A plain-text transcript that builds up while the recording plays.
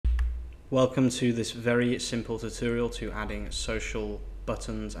Welcome to this very simple tutorial to adding social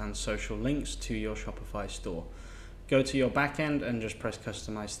buttons and social links to your Shopify store. Go to your backend and just press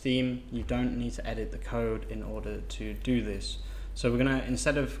customize theme. You don't need to edit the code in order to do this. So we're gonna,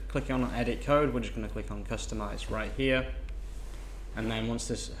 instead of clicking on edit code, we're just gonna click on customize right here. And then once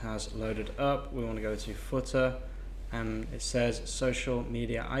this has loaded up, we wanna go to footer, and it says social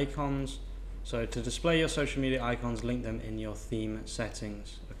media icons. So to display your social media icons, link them in your theme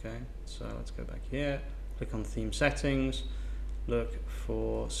settings. Okay, so let's go back here, click on theme settings, look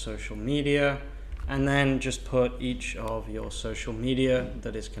for social media, and then just put each of your social media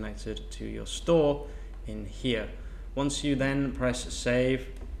that is connected to your store in here. Once you then press save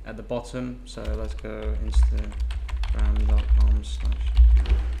at the bottom, so let's go instagram.com/quotes.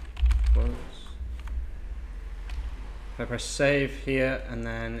 If I press save here, and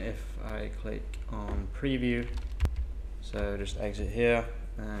then if I click on preview, so just exit here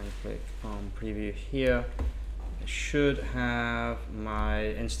and click on preview here, it should have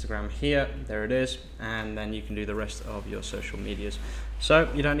my Instagram here, there it is, and then you can do the rest of your social medias. So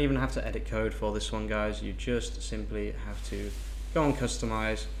you don't even have to edit code for this one, guys. You just simply have to go on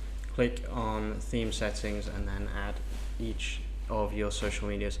customize, click on theme settings, and then add each of your social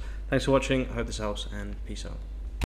medias. Thanks for watching, I hope this helps, and peace out.